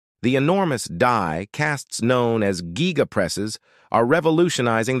The enormous die casts known as Giga Presses are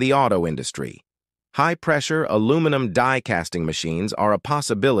revolutionizing the auto industry. High-pressure aluminum die casting machines are a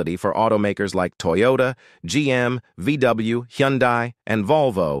possibility for automakers like Toyota, GM, VW, Hyundai, and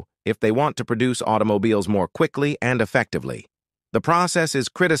Volvo if they want to produce automobiles more quickly and effectively. The process is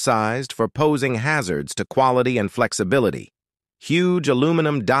criticized for posing hazards to quality and flexibility. Huge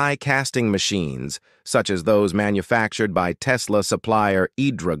aluminum die casting machines, such as those manufactured by Tesla supplier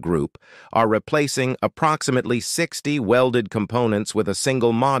Idra Group, are replacing approximately 60 welded components with a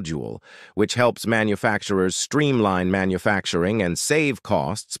single module, which helps manufacturers streamline manufacturing and save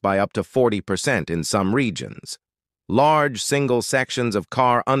costs by up to 40% in some regions. Large single sections of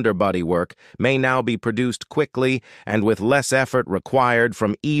car underbody work may now be produced quickly and with less effort required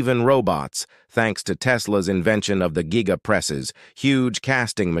from even robots, thanks to Tesla's invention of the Giga Presses, huge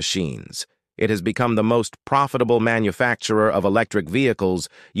casting machines. It has become the most profitable manufacturer of electric vehicles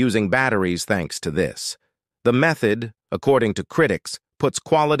using batteries thanks to this. The method, according to critics, puts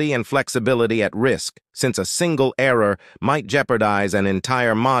quality and flexibility at risk since a single error might jeopardize an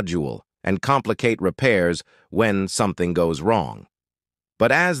entire module and complicate repairs when something goes wrong.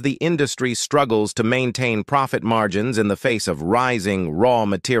 But as the industry struggles to maintain profit margins in the face of rising raw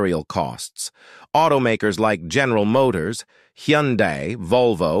material costs, automakers like General Motors, Hyundai,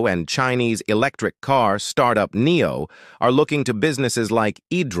 Volvo, and Chinese electric car startup NIO are looking to businesses like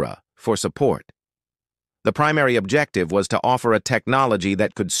Idra for support. The primary objective was to offer a technology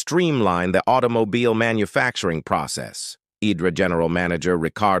that could streamline the automobile manufacturing process. Idra General Manager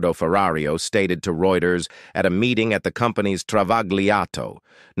Riccardo Ferrario stated to Reuters at a meeting at the company's Travagliato,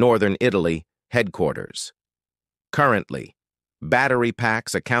 northern Italy, headquarters. Currently, battery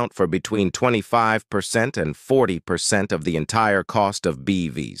packs account for between 25% and 40% of the entire cost of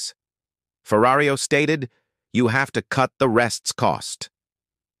BEVs. Ferrario stated, "You have to cut the rest's cost.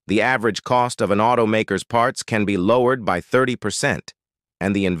 The average cost of an automaker's parts can be lowered by 30%,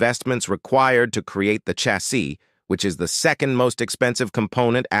 and the investments required to create the chassis, which is the second most expensive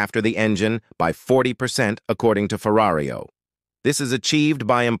component after the engine, by 40%, according to Ferrario. This is achieved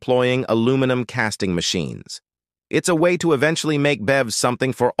by employing aluminum casting machines. It's a way to eventually make BEVs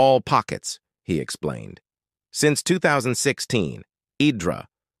something for all pockets," he explained. Since 2016, Idra,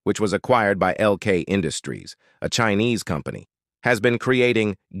 which was acquired by LK Industries, a Chinese company, has been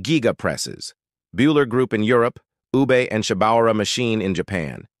creating Giga Presses. Bühler Group in Europe, Ube and Shibaura Machine in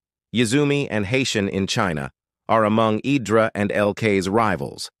Japan, Yazumi and Haitian in China, are among Idra and LK's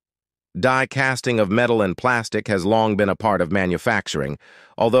rivals. Die casting of metal and plastic has long been a part of manufacturing,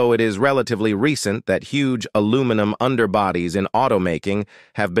 although it is relatively recent that huge aluminum underbodies in automaking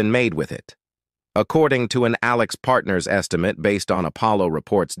have been made with it. According to an Alex Partners estimate based on Apollo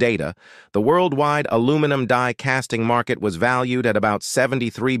Reports data, the worldwide aluminum die casting market was valued at about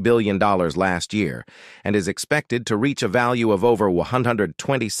 $73 billion last year and is expected to reach a value of over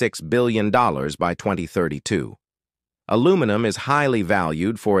 $126 billion by 2032. Aluminum is highly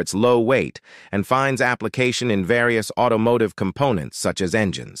valued for its low weight and finds application in various automotive components such as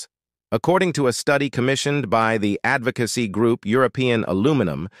engines. According to a study commissioned by the advocacy group European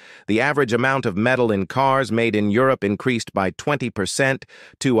Aluminum, the average amount of metal in cars made in Europe increased by 20%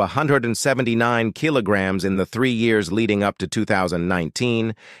 to 179 kilograms in the 3 years leading up to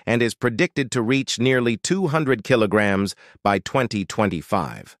 2019 and is predicted to reach nearly 200 kilograms by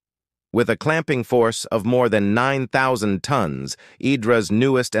 2025. With a clamping force of more than 9,000 tons, Idra's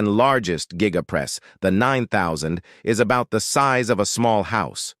newest and largest gigapress, the 9000, is about the size of a small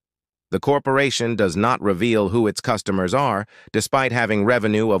house. The corporation does not reveal who its customers are, despite having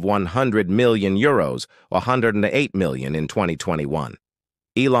revenue of 100 million euros, 108 million in 2021.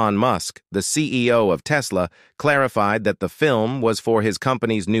 Elon Musk, the CEO of Tesla, clarified that the film was for his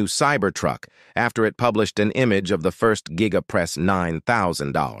company's new Cybertruck after it published an image of the first gigapress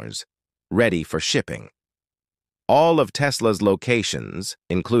 $9,000, ready for shipping. All of Tesla's locations,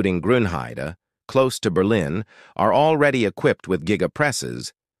 including Grünheide, close to Berlin, are already equipped with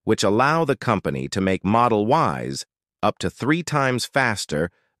gigapresses, which allow the company to make Model Ys up to 3 times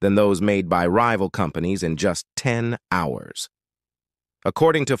faster than those made by rival companies in just 10 hours.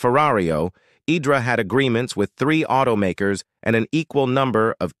 According to Ferrario, Idra had agreements with 3 automakers and an equal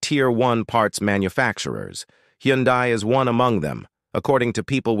number of Tier 1 parts manufacturers. Hyundai is one among them, according to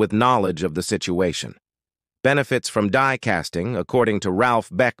people with knowledge of the situation. Benefits from die casting, according to Ralph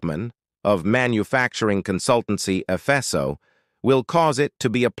Beckman of manufacturing consultancy Efeso, will cause it to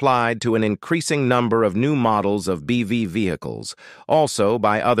be applied to an increasing number of new models of BEV vehicles, also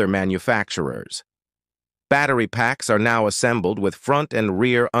by other manufacturers. Battery packs are now assembled with front and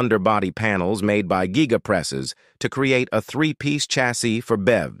rear underbody panels made by Giga Presses to create a three-piece chassis for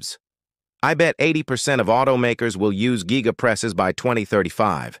BEVs. I bet 80% of automakers will use Giga Presses by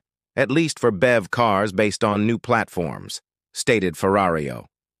 2035, at least for BEV cars based on new platforms, stated Ferrario.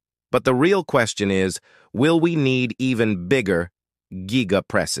 But the real question is, will we need even bigger Giga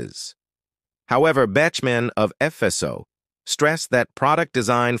Presses? However, Bechman of FSO stressed that product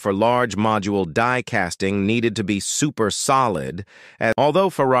design for large module die casting needed to be super solid, and although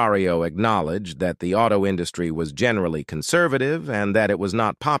Ferrario acknowledged that the auto industry was generally conservative and that it was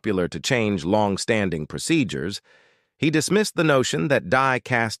not popular to change long-standing procedures, he dismissed the notion that die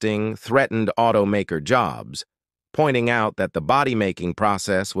casting threatened automaker jobs, pointing out that the body-making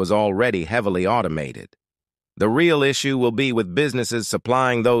process was already heavily automated. The real issue will be with businesses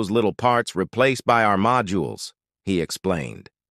supplying those little parts replaced by our modules, he explained.